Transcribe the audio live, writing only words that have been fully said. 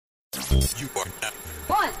You are now.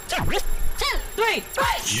 1, 2, 3, 4.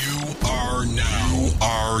 You are now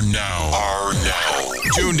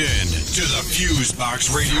tuned in to the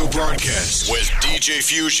FuseBox radio broadcast with DJ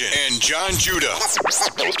Fusion and John Judah.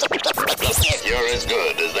 You're as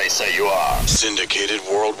good as they say you are. Syndicated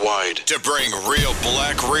worldwide to bring real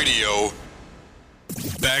black radio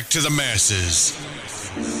back to the masses.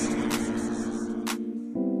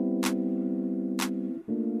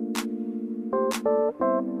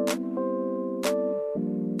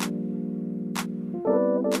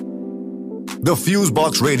 The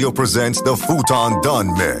FuseBox Radio presents the Futon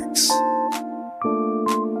Done Mix.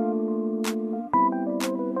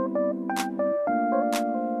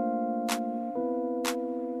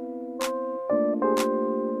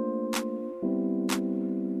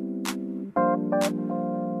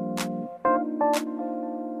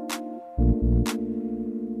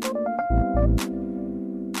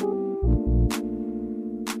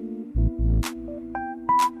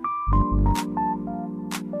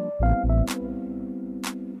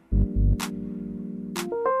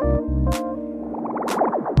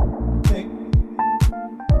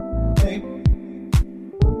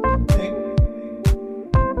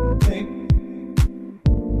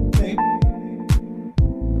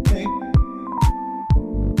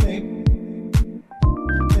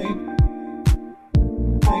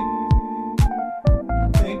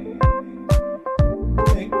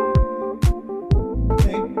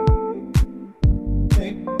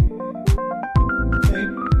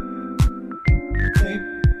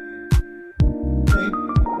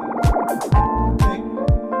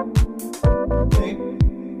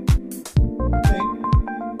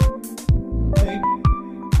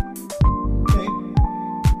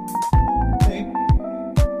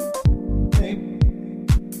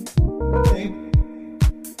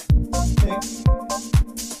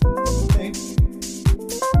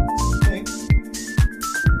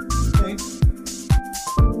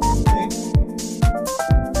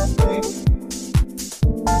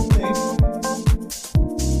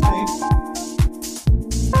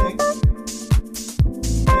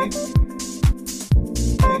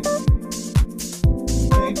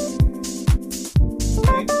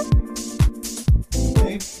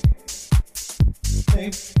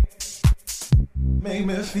 Make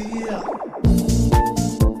me feel.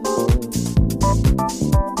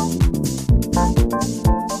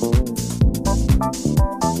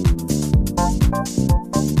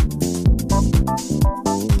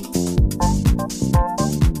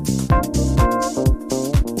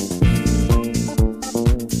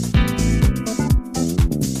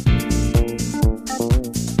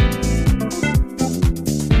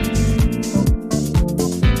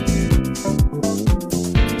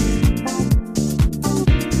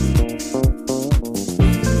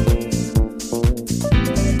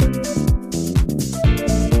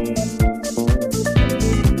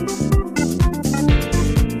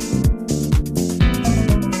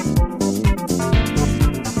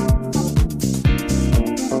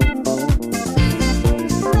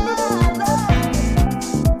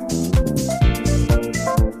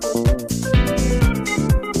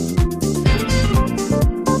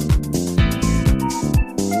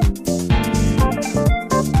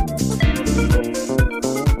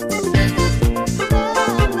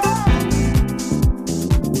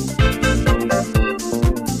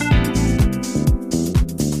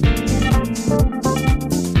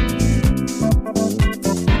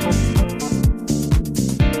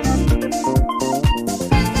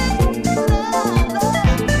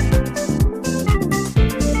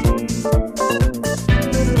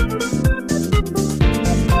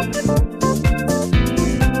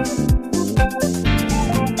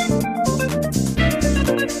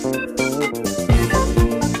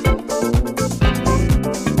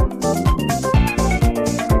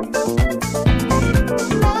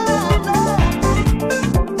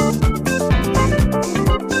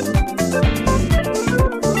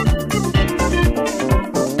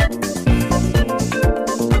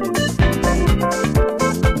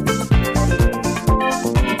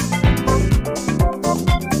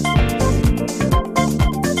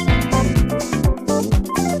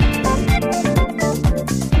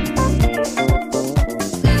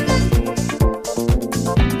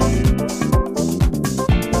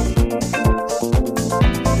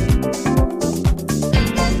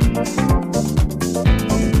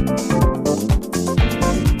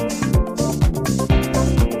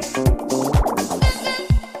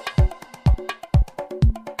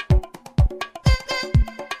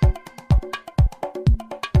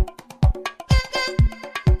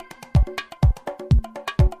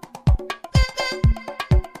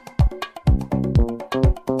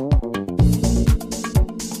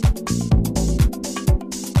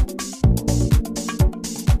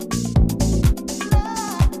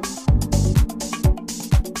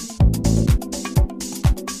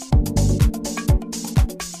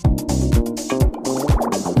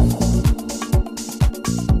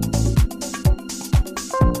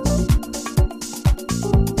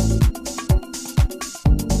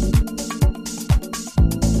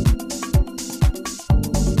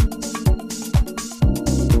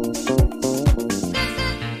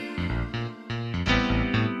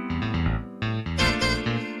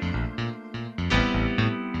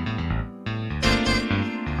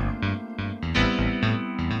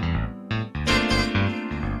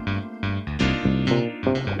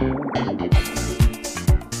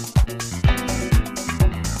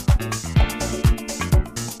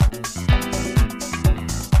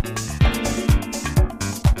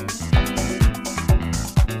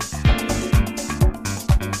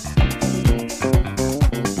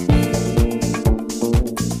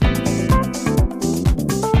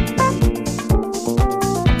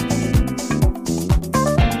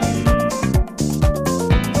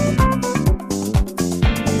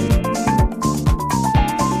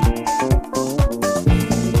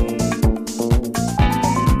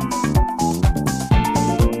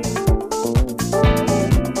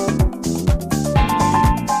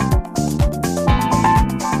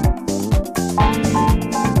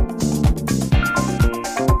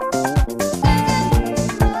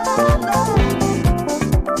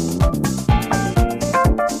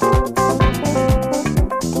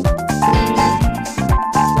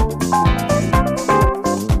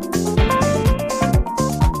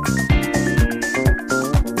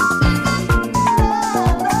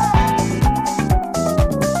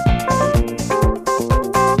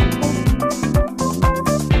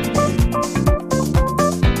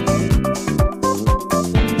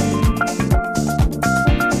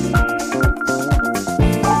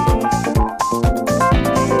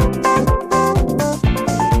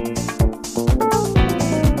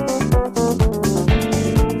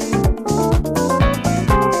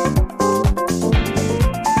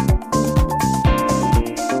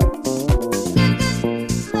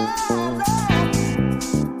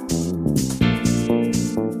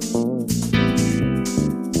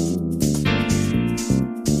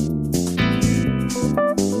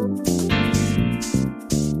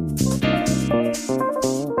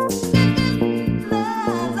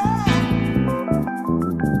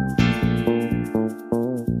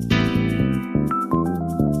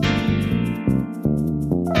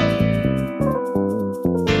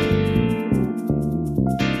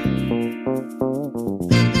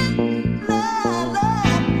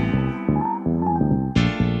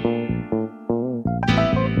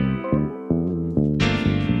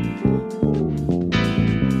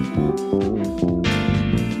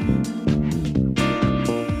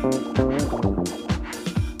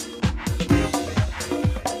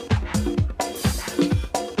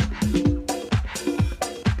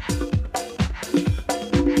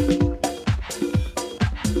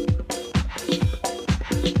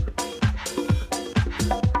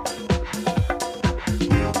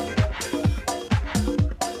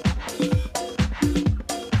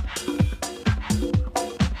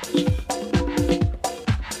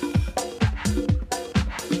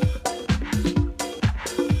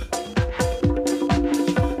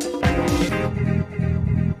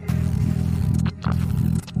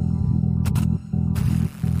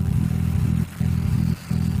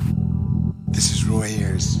 Roy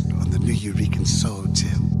Ayers on the New Eurekan Soul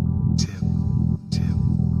Tip.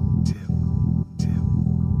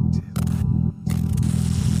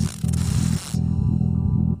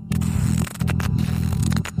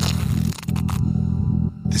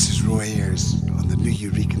 This is Roy Ayers on the New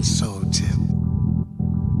Eurekan Soul Tip.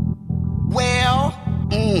 Well,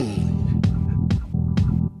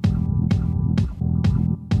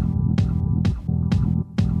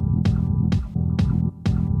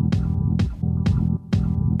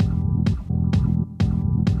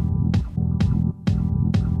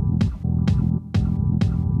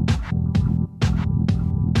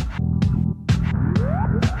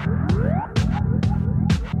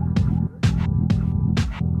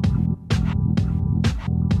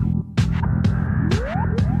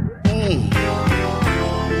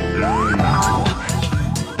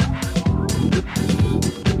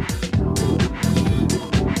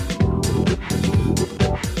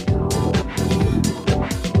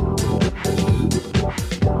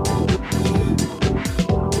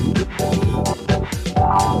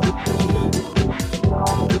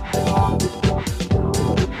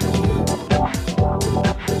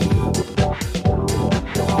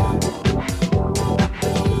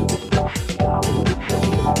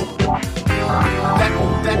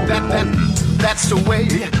 that's the way.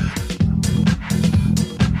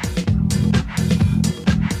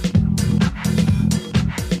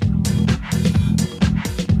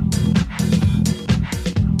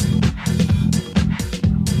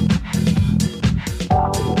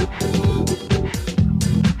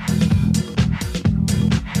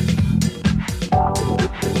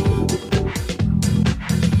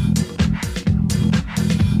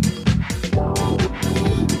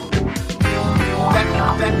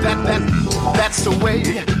 That's the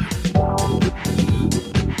way.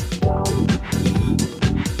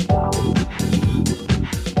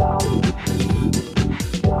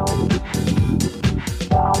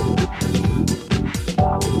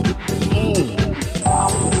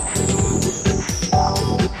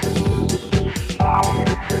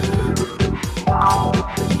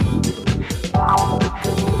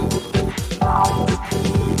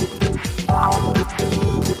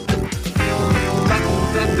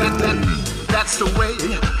 That's the way.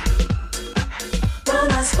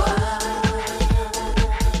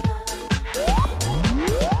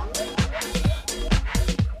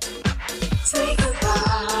 Say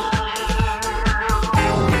goodbye.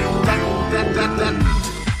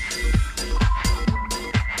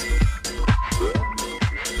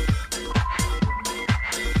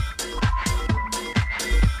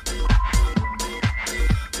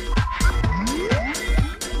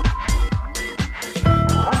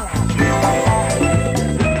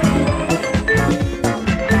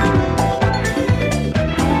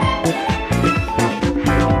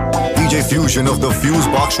 Fusion of the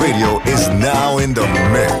FuseBox Radio is now in the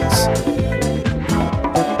mix.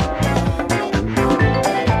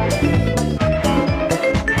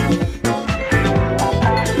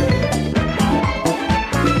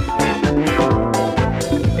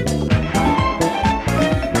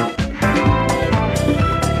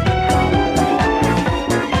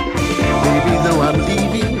 Baby, though I'm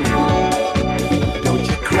leaving, don't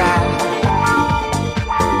you cry.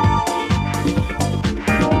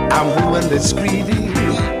 I'm the one that's grieving,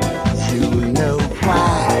 you know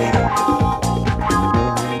why.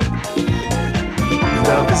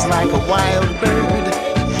 Love is like a wild bird,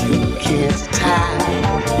 you can't tie.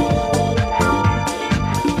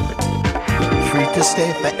 Free to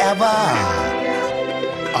stay forever,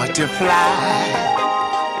 or to fly.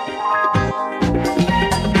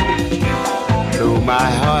 Though my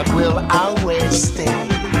heart will always stay.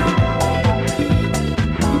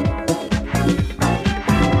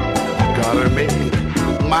 Gotta make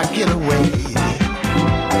my getaway.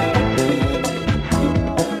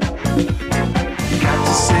 Got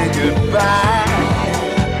to say goodbye.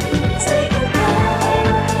 Say goodbye.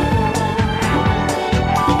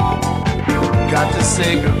 Got to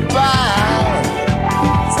say goodbye.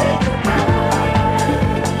 Say goodbye.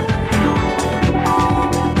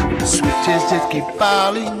 Sweet tears just keep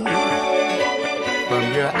falling from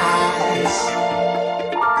your eyes.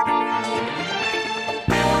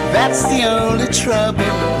 That's the only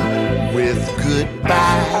trouble with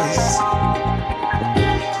goodbyes.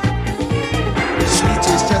 Sweet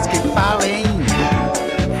tears just keep falling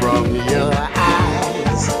from your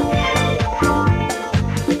eyes.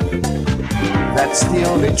 That's the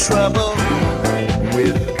only trouble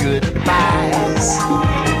with goodbyes.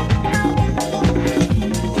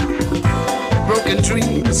 Broken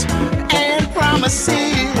dreams and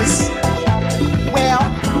promises. Well,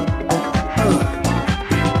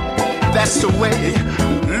 That's the way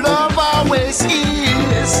love always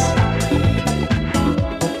is.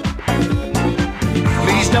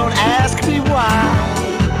 Please don't ask me why.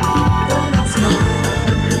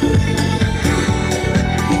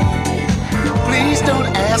 Please don't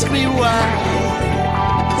ask me why.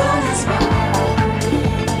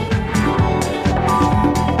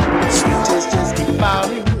 Sweet tears just keep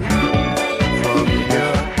falling from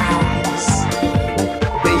your eyes,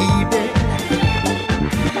 baby.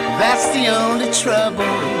 That's the only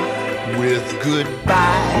trouble with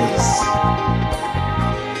goodbyes.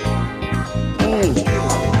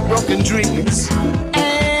 Broken dreams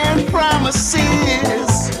and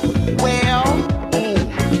promises. Well,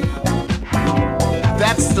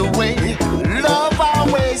 that's the way love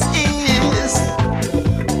always is.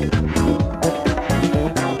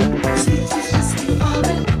 Sweet tears just keep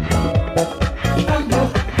falling from your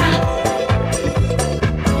eyes.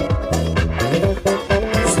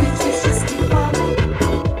 Sweet tears just keep falling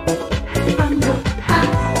from your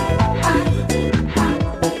eyes.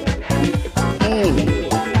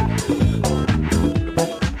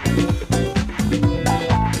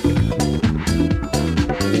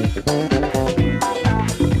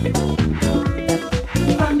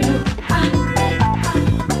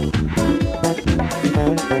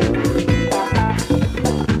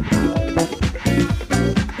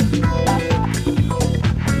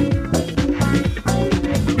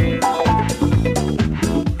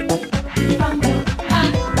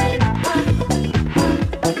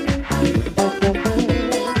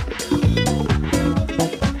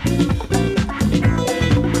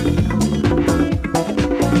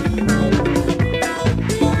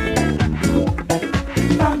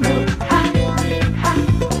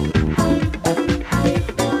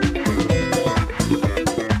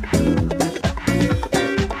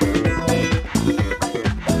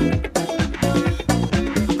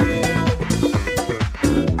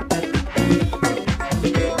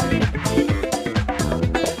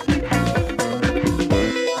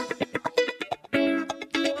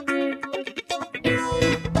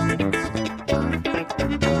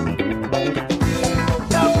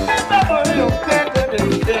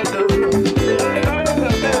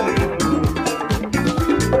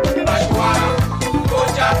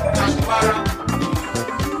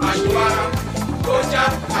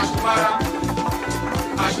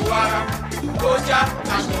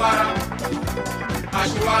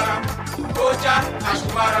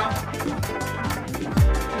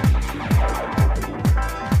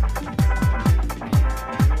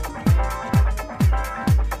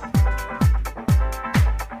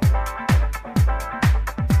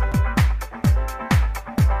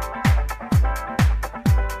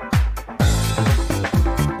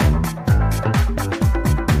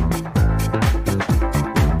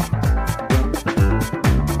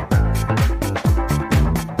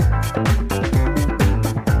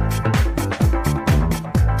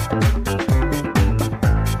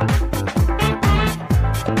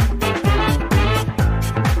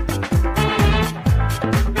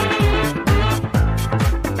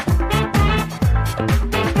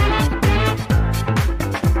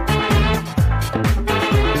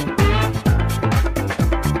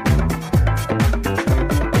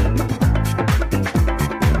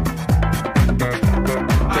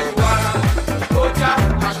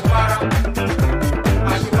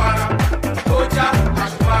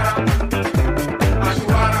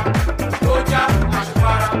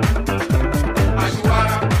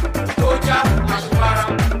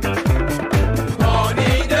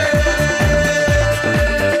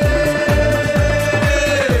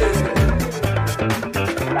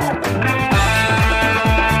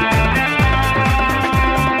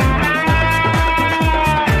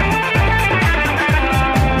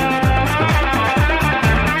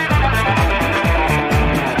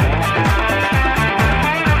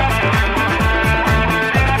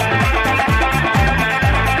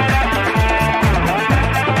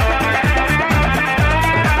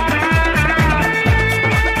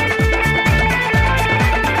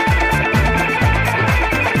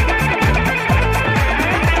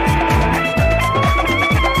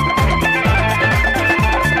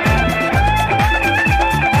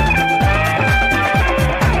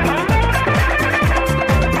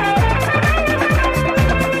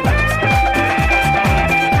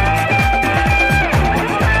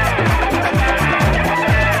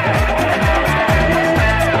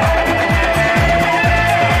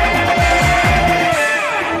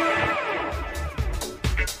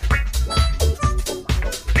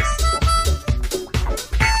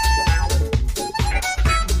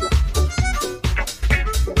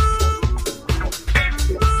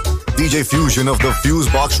 fusion of the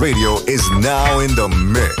FuseBox Radio is now in the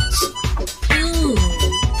mix. Ooh,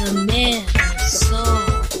 the man of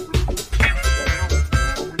soul.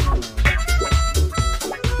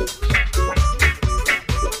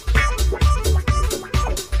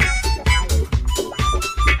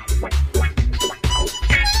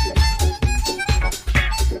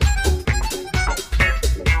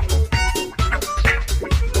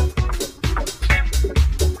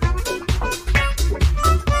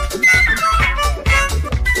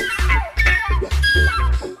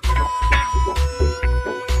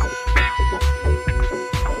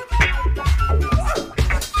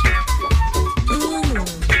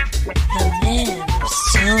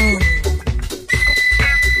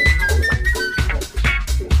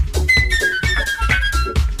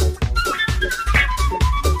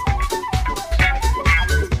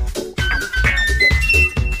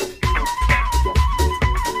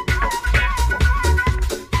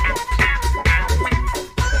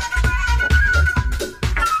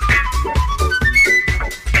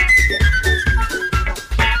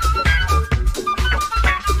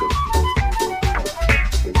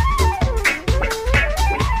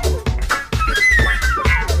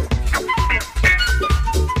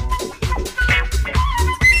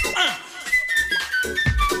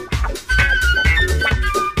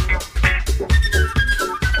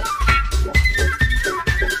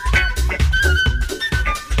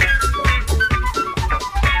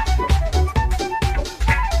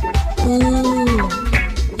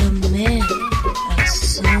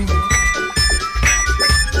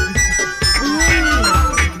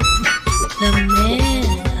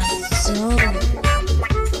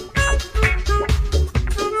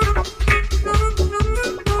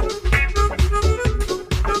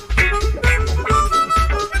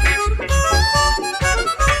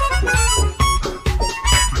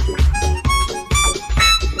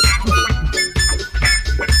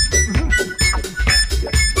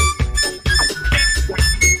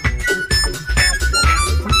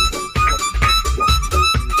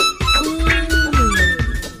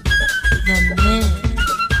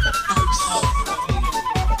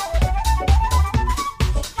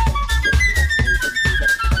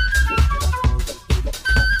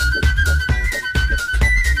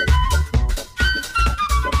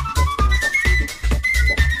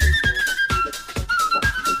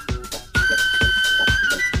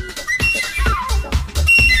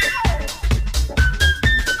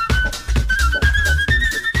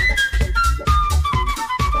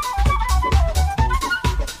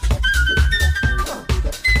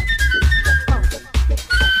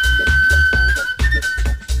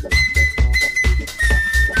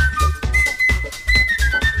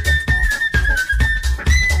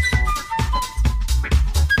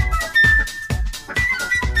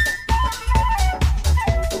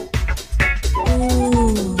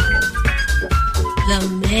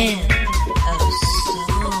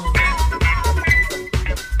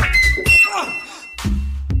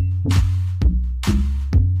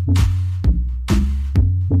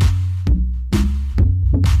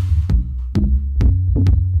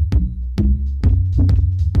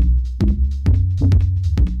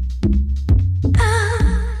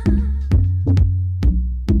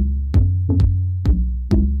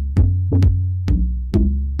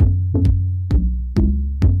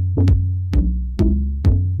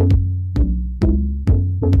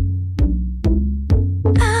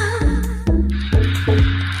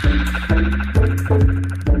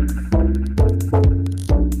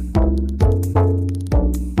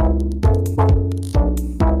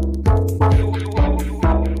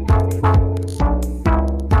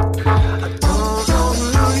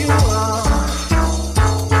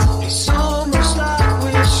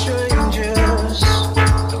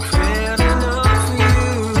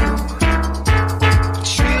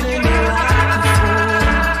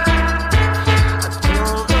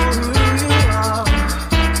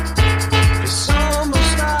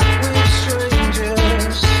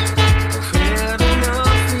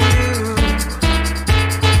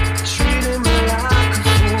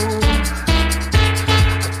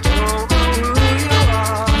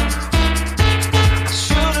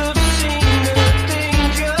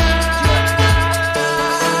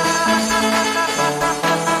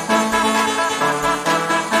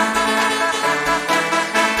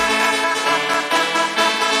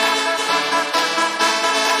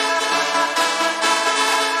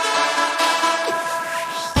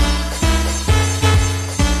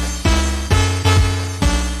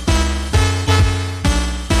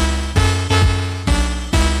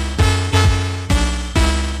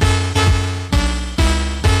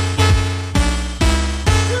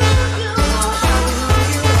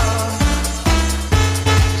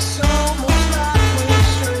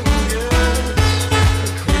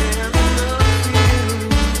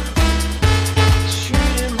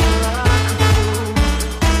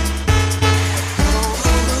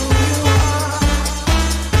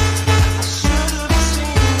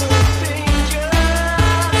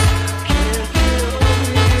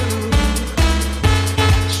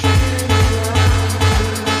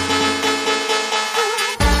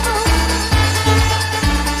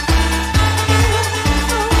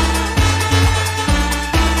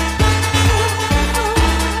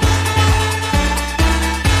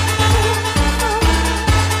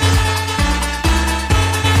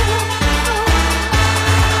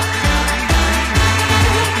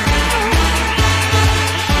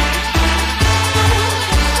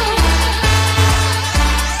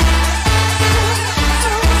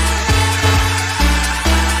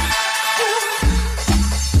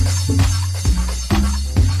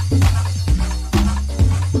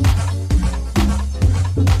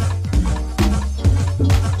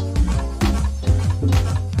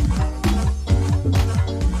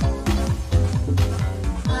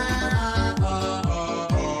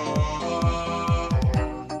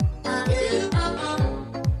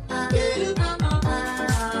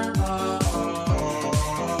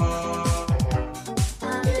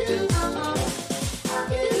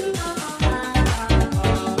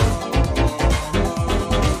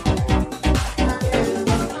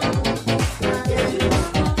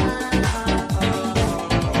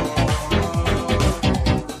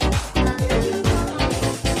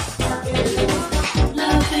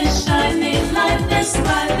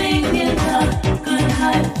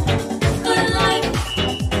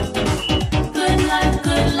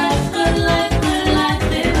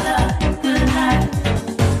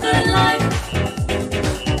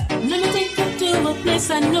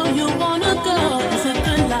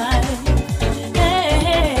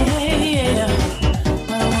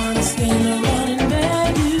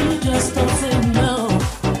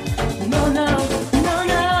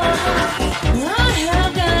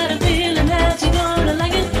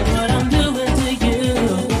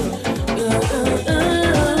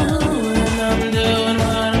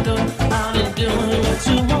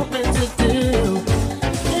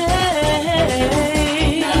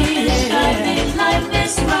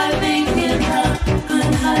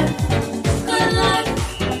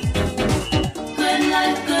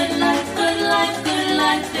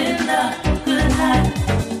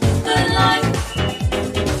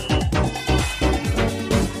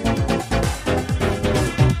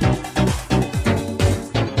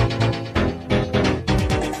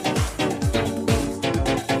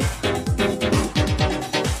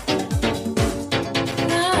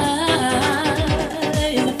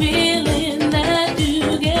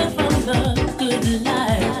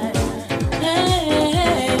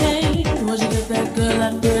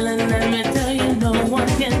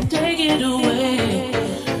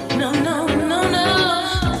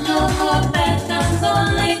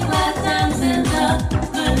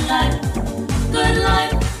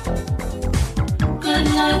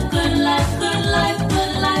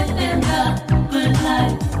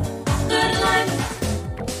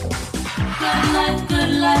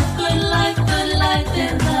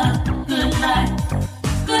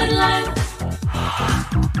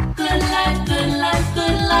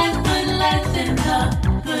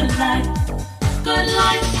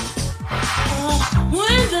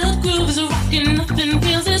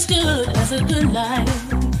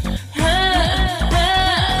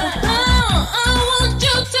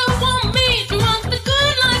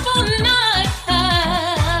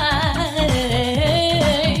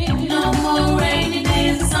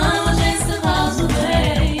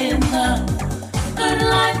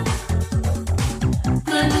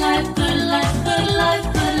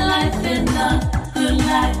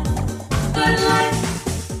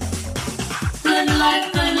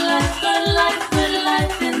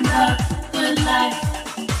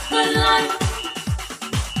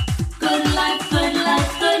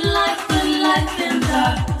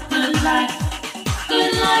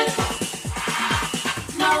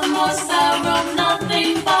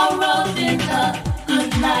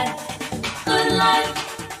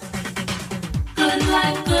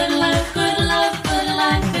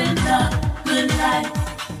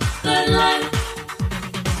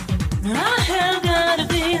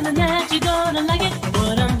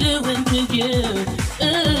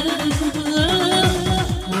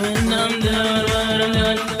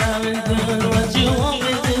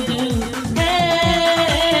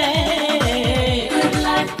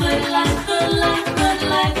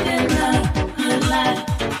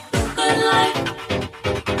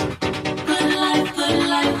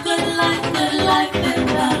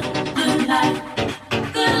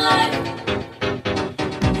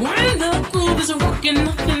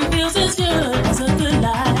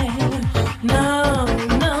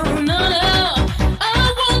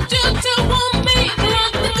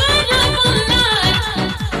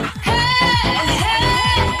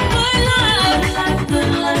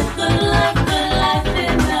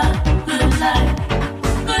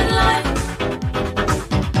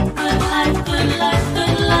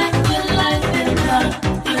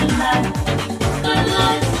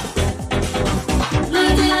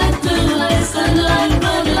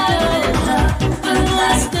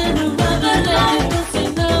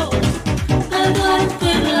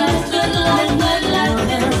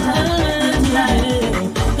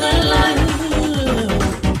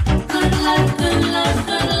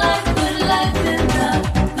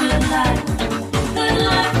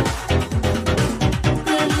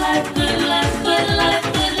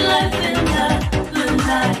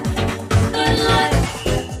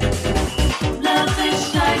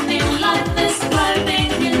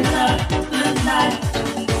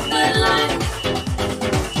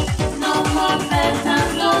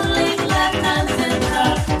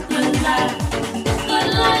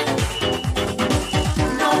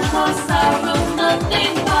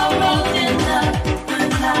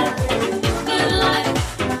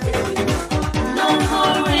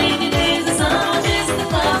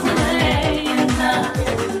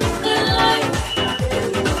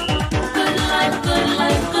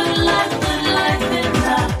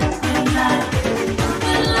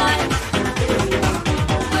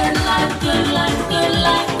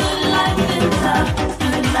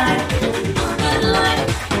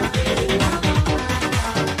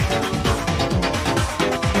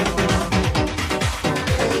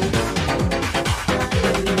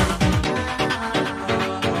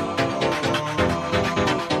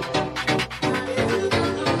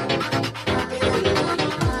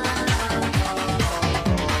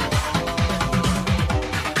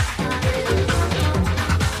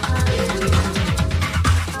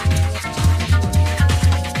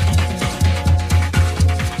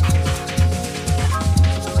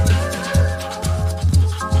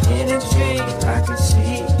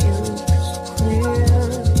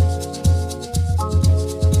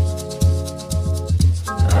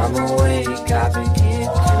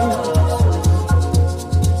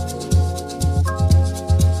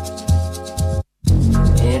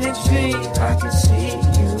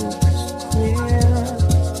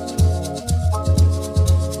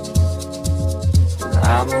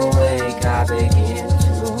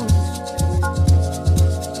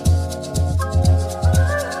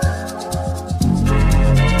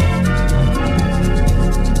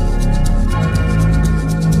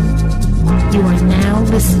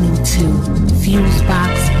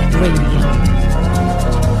 FuseBox Radio.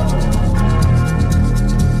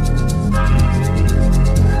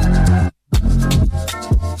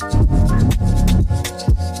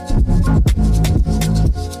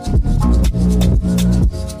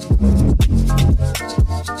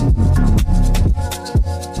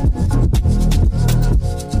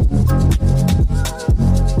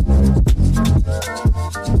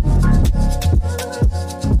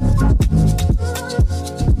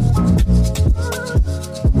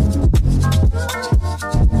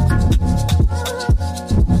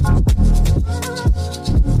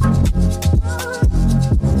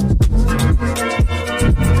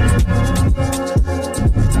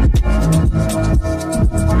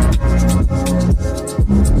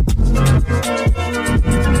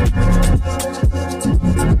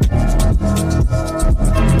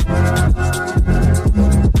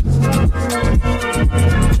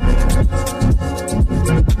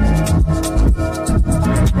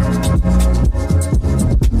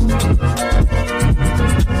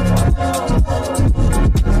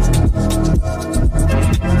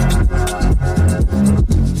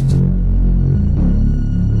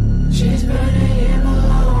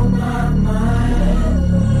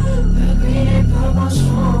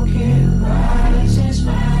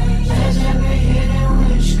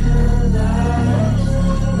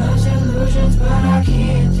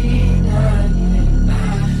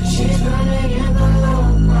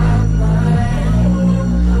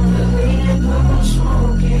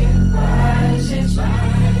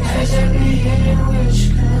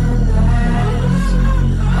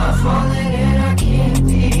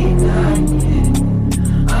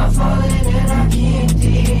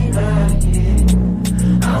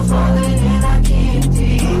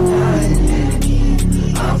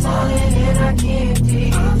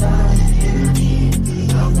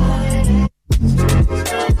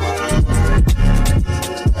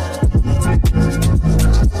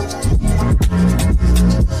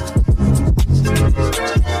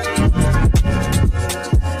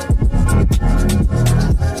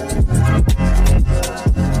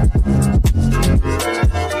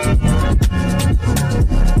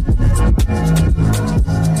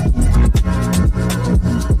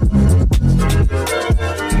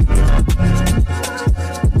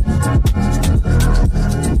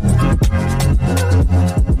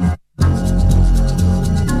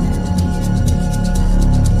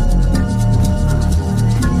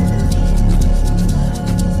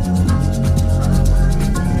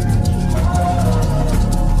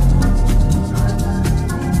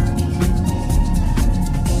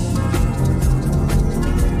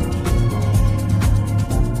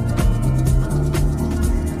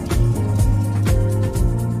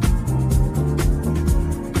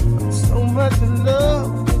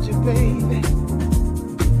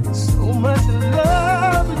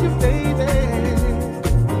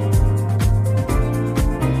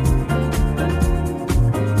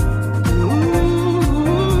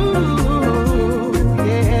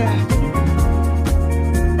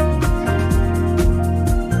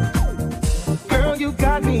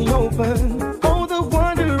 me open. Oh, the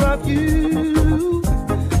wonder of you.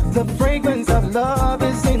 The fragrance of love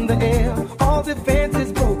is in the air. All defense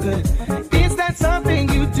is broken. Is that something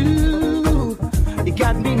you do? You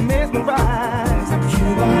got me mesmerized. You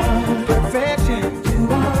are perfection.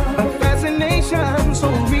 You are a fascination so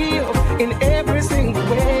real in every single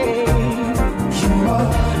way. You are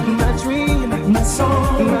my dream, my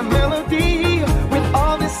song, my melody. With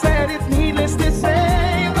all this said, it's needless to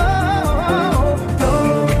say. Oh,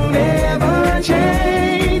 don't ever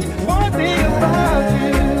change. One thing about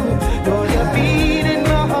you, you're the beat in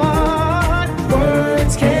my heart.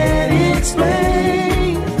 Words can't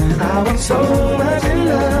explain. I want so much in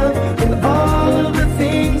love with all of the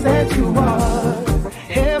things that you are.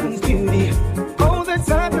 Heaven's beauty, oh, the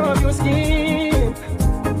touch of your skin.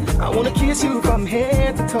 I wanna kiss you from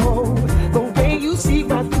head to toe. The way you see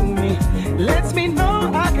right through me lets me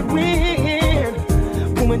know I could win.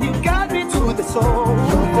 Woman, you got me to the soul.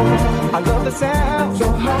 I love the sound.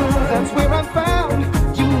 Your heart, that's where I'm found.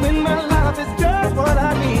 You in my life is just what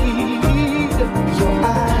I need. Your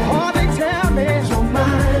eyes, all they tell me, you're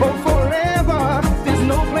mine. For forever, there's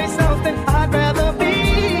no place else that I'd rather be.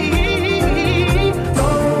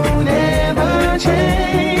 Don't ever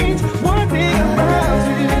change. One thing about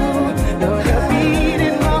you, you're the beat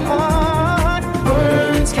in my heart.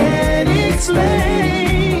 Words can't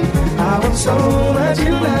explain. I want so much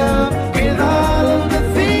in love with all of the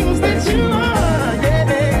things that you are.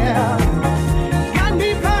 Yeah, got me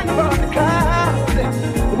flying above the clouds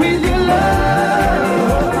with your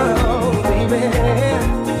love, baby.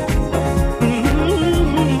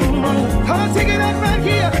 Come on, take it up right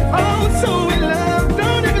here. Oh, so in love,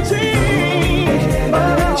 don't ever change.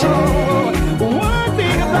 Oh, one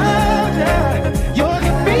thing about you, you're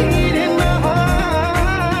the beat in my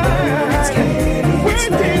heart. Words can't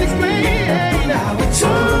explain. So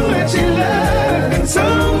much in love, so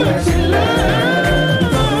much in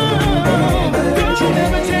love. Don't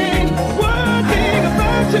ever change. One thing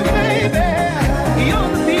about you, baby, you're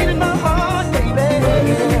the beat in my heart, baby.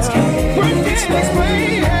 Words can't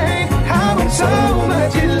explain how I'm so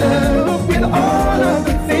much in love with all of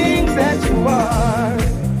the things that you are.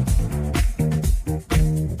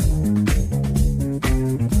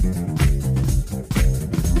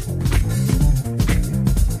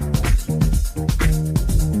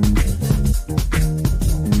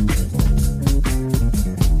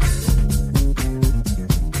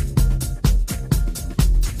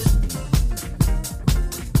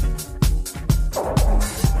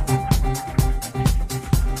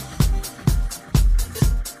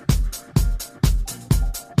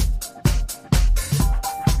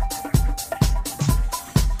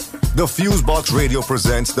 The FuseBox Radio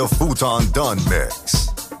presents the Futon Done Mix.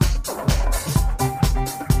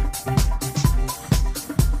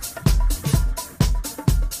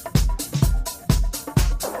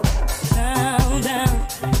 Down, down,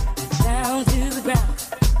 down to the ground.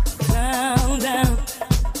 Down, down,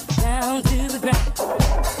 down to the ground.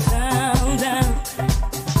 Down, down,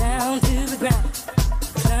 down to the ground.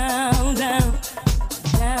 Down, down,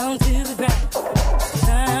 down to the ground.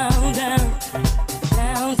 Down, down,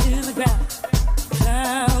 down to the ground.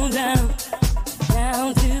 Down, down, down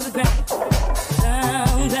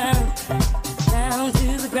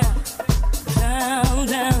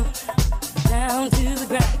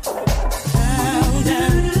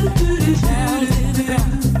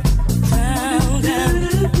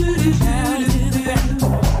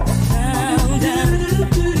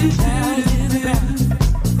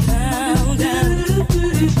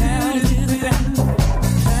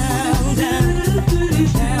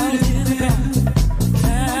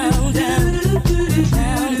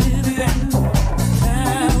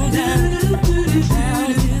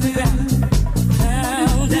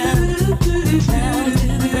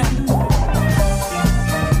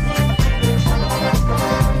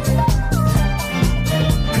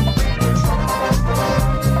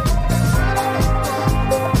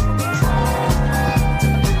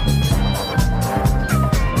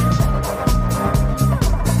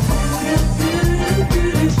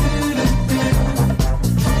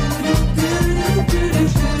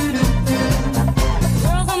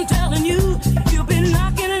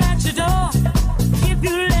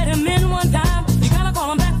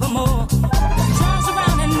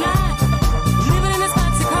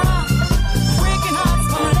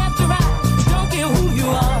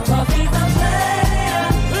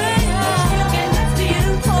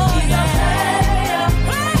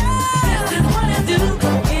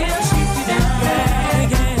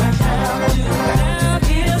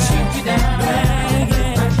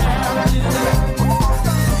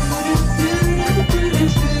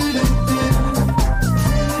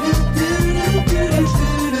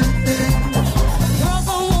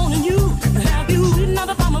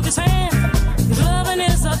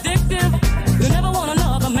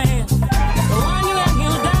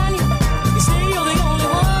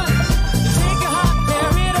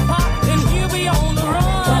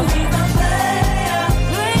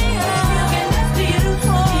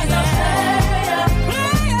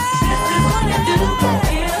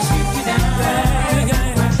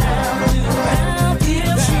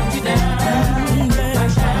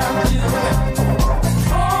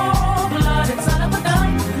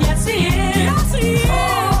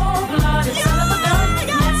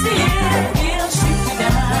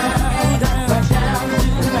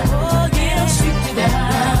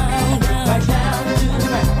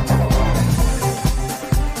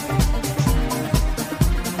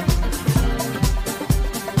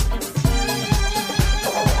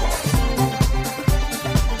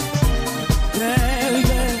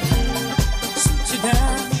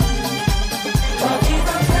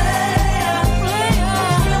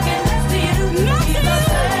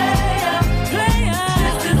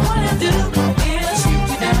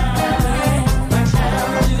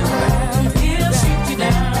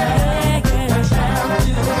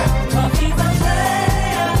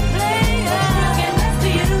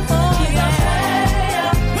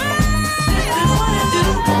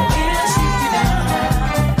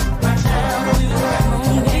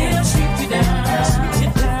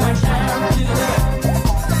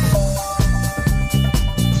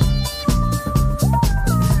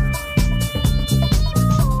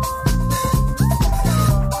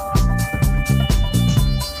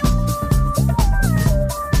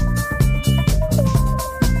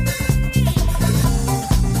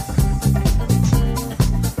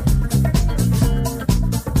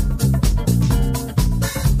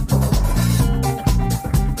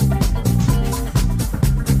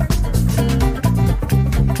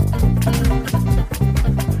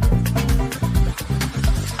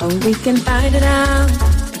And we can find it out.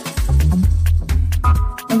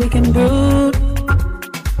 And we can brood.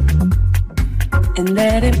 And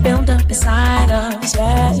let it build up inside us,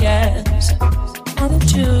 yeah, yes.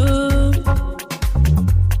 Attitude,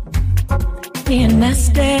 being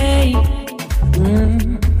nasty,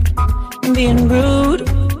 being rude.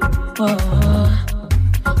 Oh.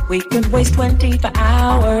 We could waste 24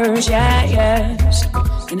 hours, yeah, yes,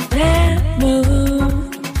 in a bad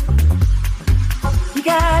mood. You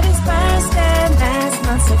got his first and last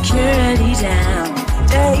month security down.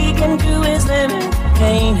 They can do his limit,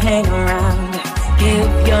 can't hang around.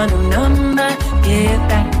 Give your new number, give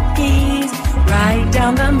back the keys. Right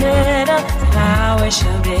down the middle, how it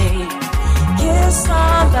should be. Kiss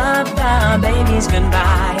all of the babies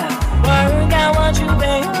goodbye. Work out what you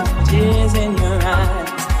pay, tears in your eyes.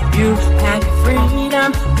 You have your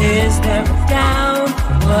freedom, is there a doubt?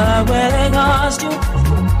 What will it cost you?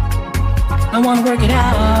 I wanna work it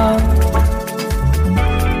out.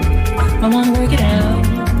 I wanna work it out.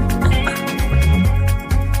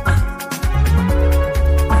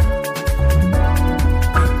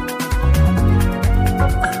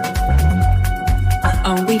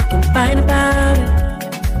 Oh, we can fight about it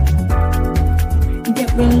and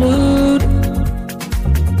get real lewd.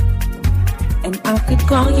 And I could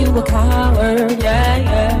call you a coward, yeah,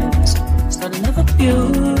 yes. Start another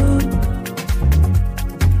feud.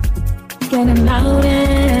 Getting loud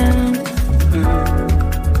and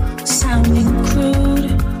sounding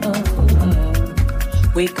crude. Oh.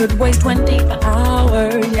 We could waste 24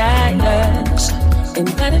 hours, yeah, yes. In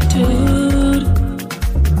gratitude.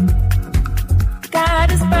 Got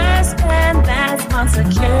his first and last month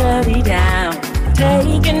security down.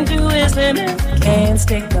 Taken to his limit, can't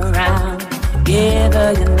stick around. Give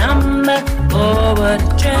her your number, forward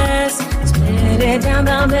address. Split it down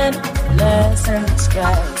the middle, lessen the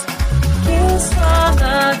stress. Kiss all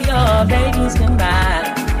of your babies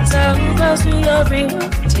goodbye. So close to your dream,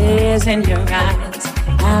 tears in your eyes.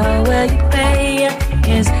 How will you pay?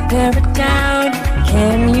 Is there a doubt?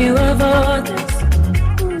 Can you avoid this?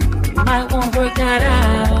 I won't work that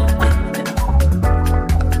out.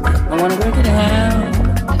 I wanna work it out.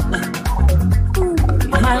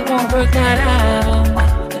 I won't work that out.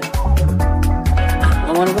 I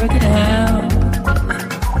wanna work it out.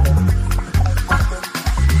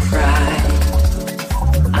 Right.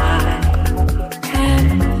 I have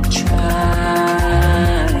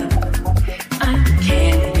tried. I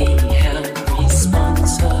can't be held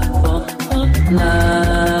responsible for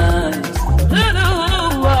lies.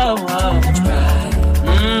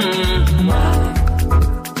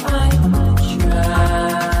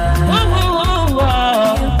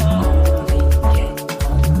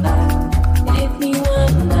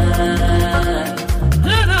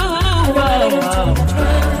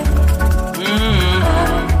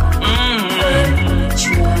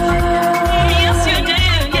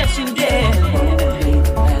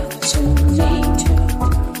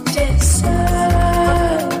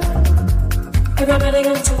 Everybody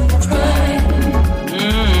got to try.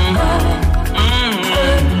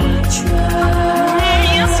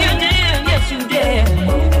 Yes, you did. Yes, you did.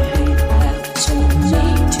 So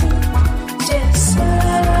need to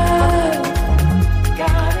decide.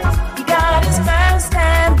 He got his first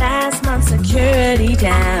and last month security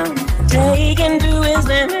down. Taken to his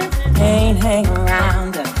limit, can't hang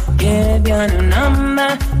around. Give your new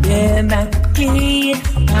number, give back the key.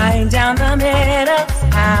 Right down the middle,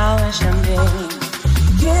 how it should be.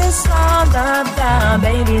 Kiss all of the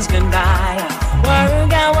babies goodbye.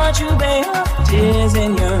 Work out what you pay, tears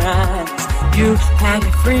in your eyes. You have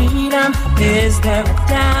your freedom, is there a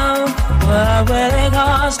doubt? What will it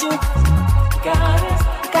cost you?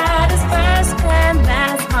 Got his first and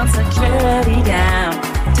last month security down.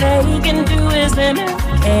 Taken to his limit,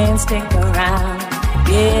 can't stick around.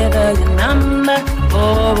 Give her your number,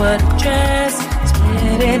 forward address.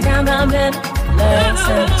 Split it down the middle, let's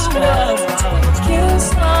stress. Kiss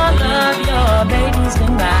all of your babies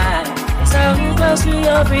goodbye. So close to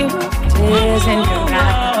your dream, tears in your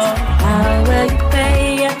eyes. How will you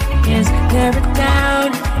pay? Is there a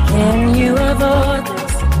doubt? Can you avoid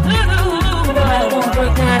this? I won't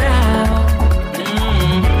work that out.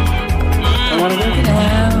 I wanna work it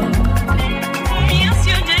out. Yes,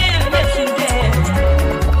 you did. Yes, you did.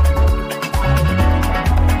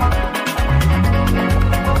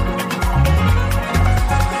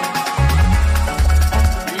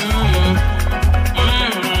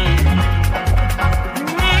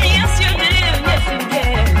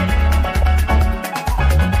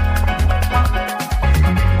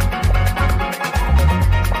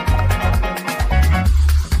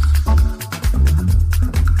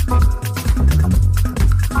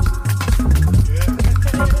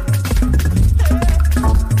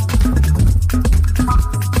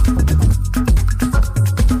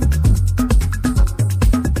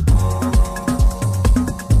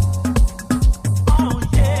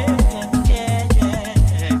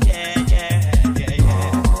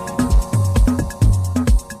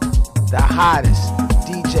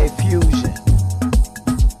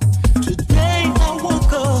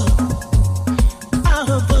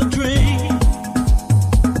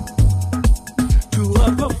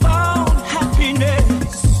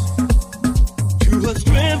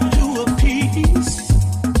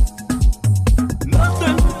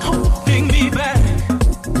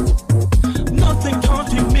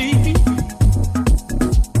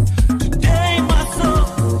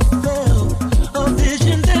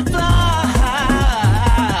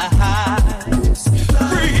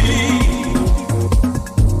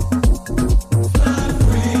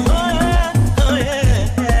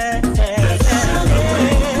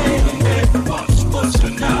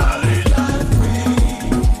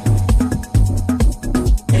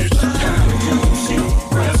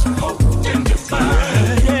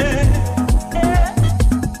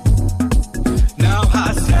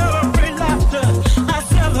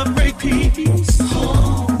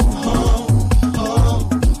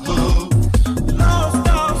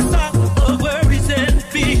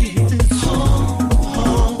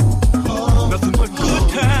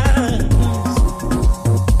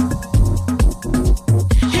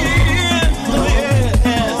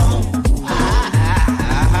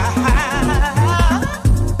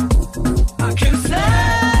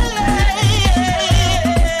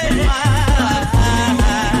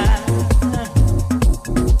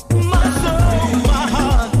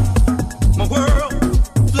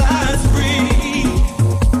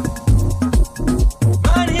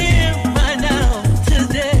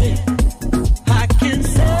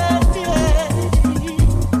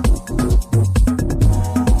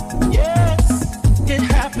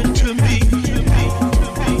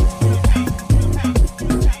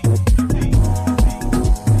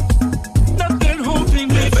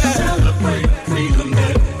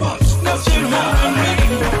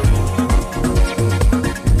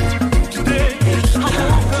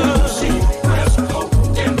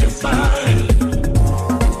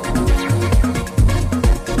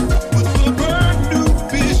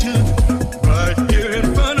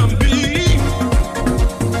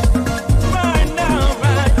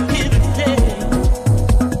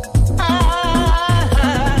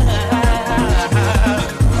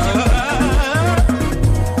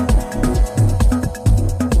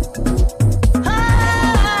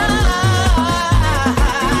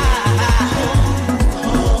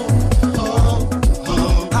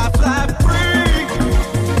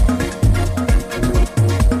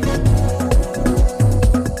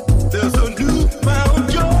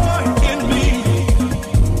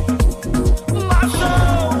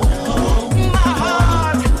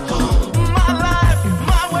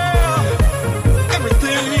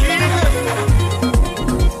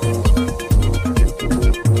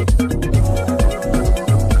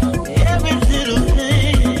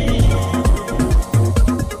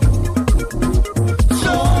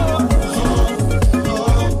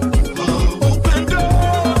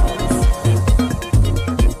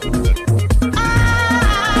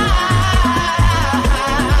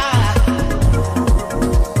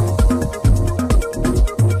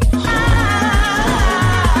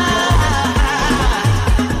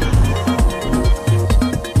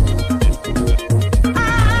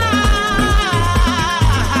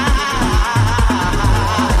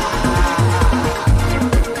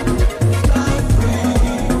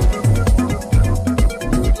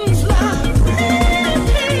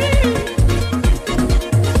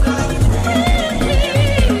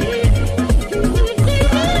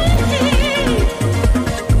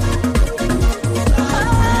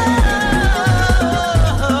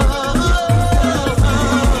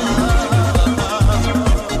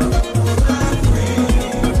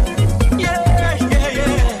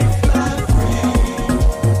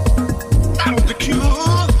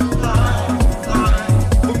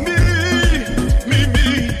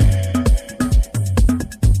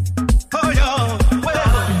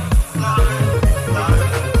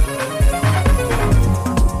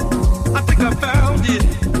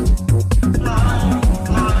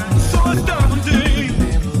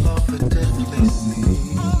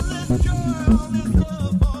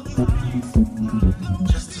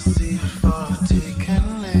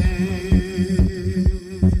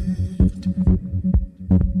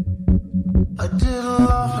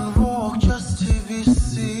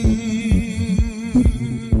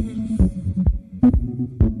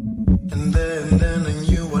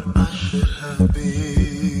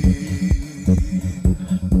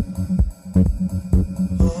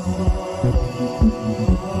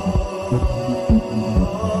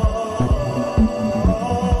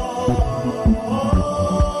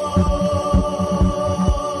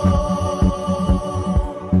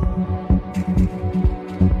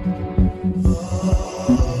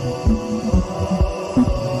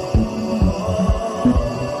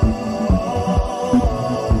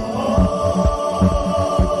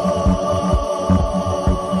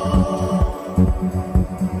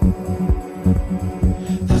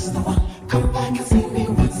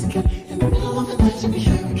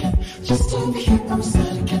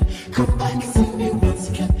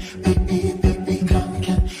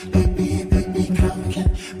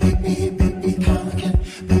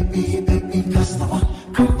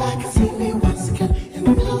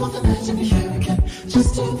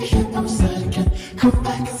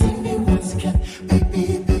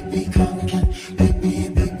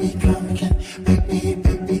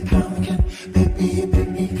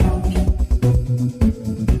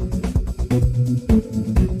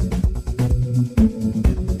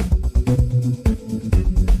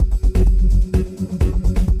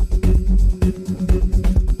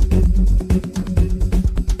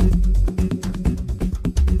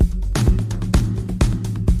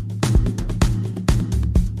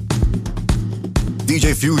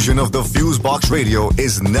 DJ Fusion of the FuseBox Radio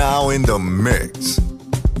is now in the mix.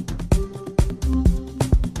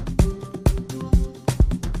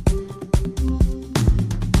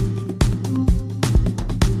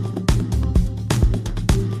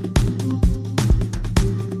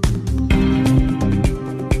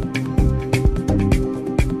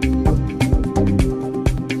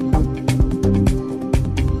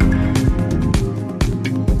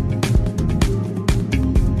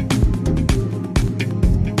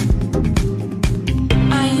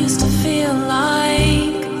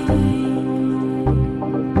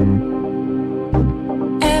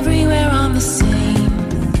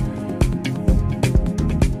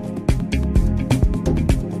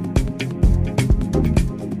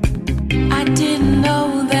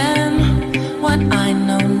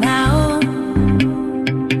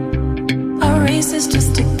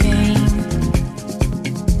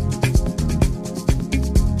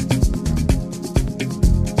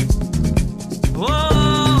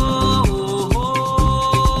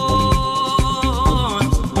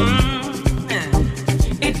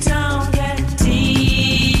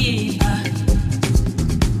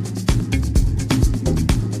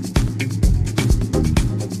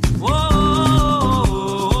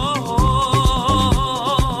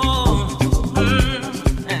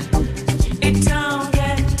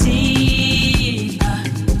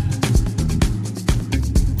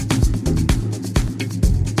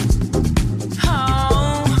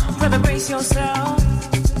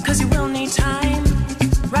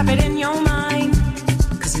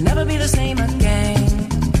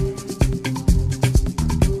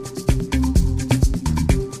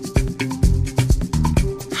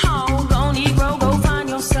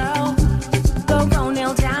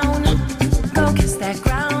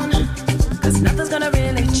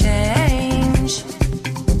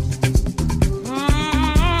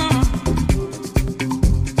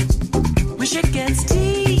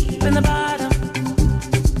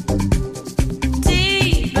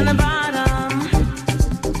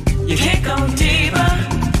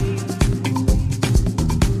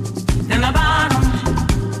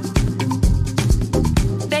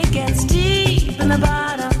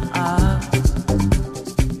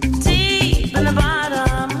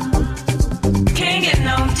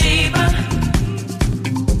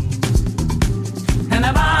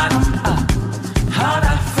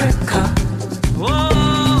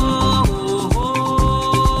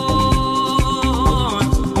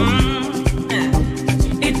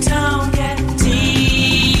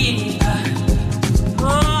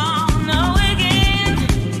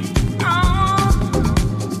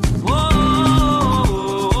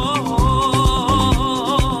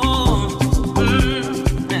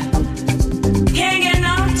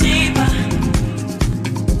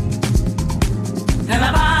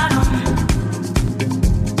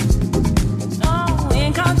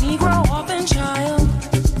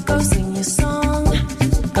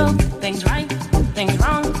 Things right, things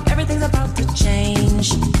wrong, everything's a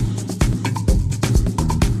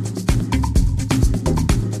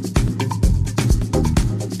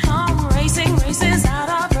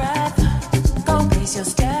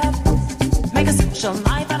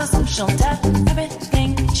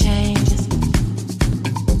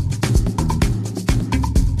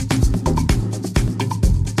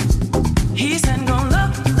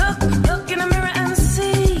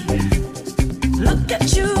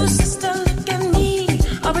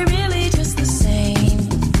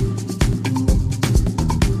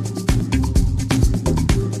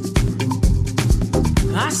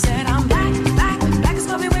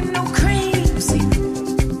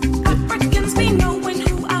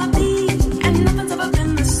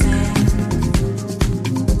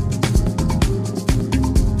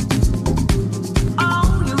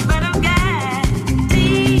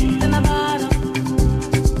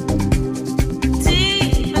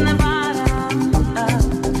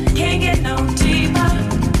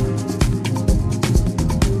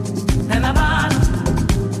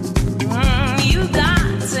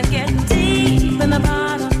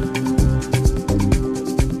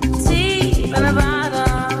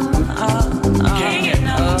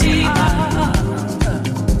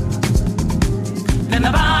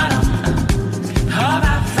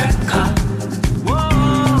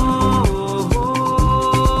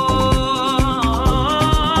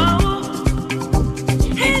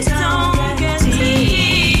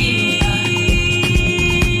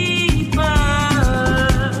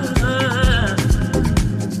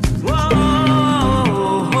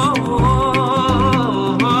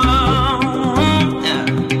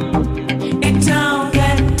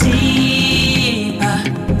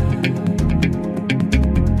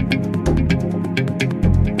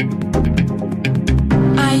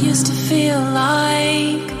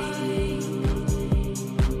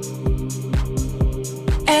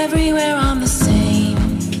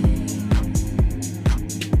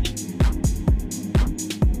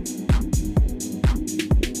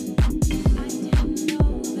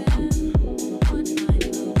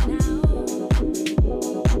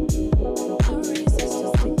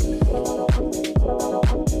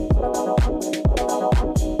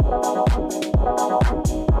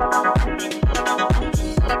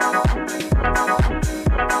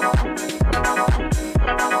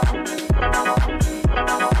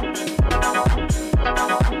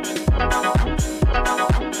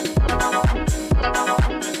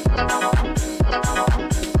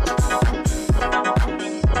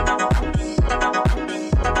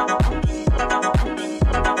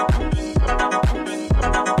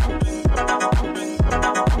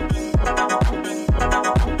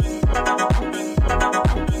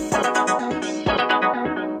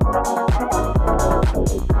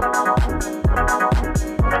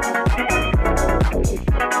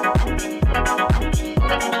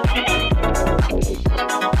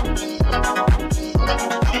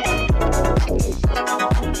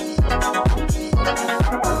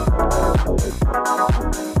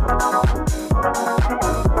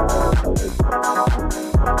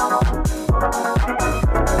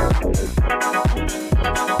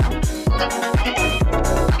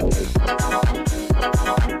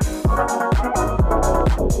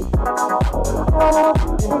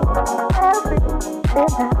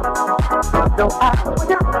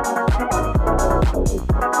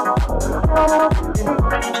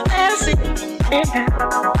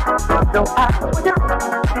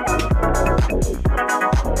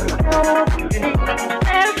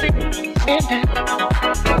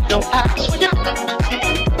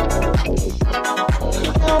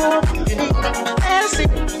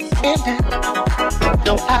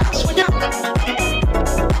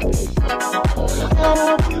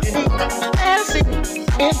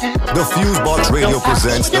The FuseBox Radio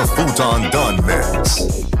presents the Futon Done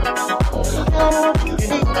Mix.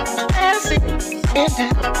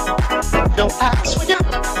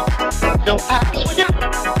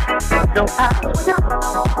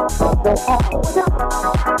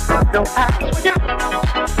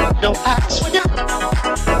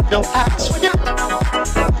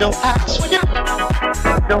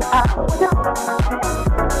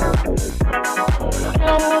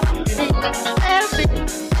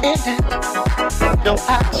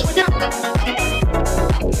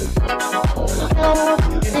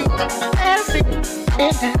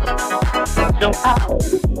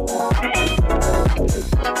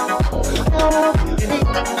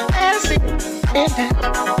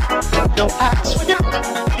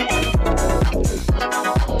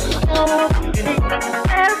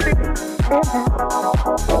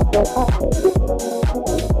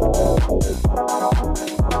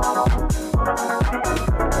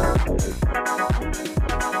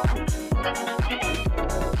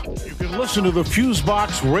 Listen to the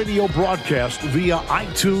FuseBox radio broadcast via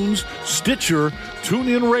iTunes, Stitcher,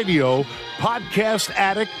 TuneIn Radio, Podcast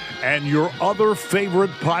Addict, and your other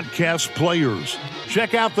favorite podcast players.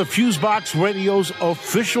 Check out the FuseBox Radio's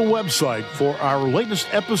official website for our latest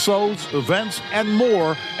episodes, events, and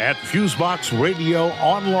more at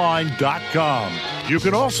FuseBoxRadioOnline.com. You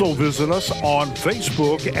can also visit us on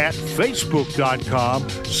Facebook at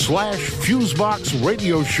Facebook.com/FuseBox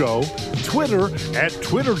Radio Show, Twitter at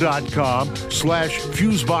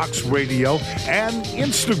Twitter.com/FuseBox Radio, and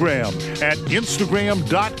Instagram at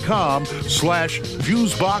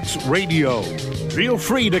Instagram.com/FuseBox Radio. Feel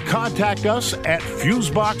free to contact us at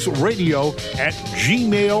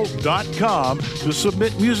FuseBoxRadio@gmail.com to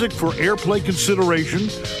submit music for airplay consideration,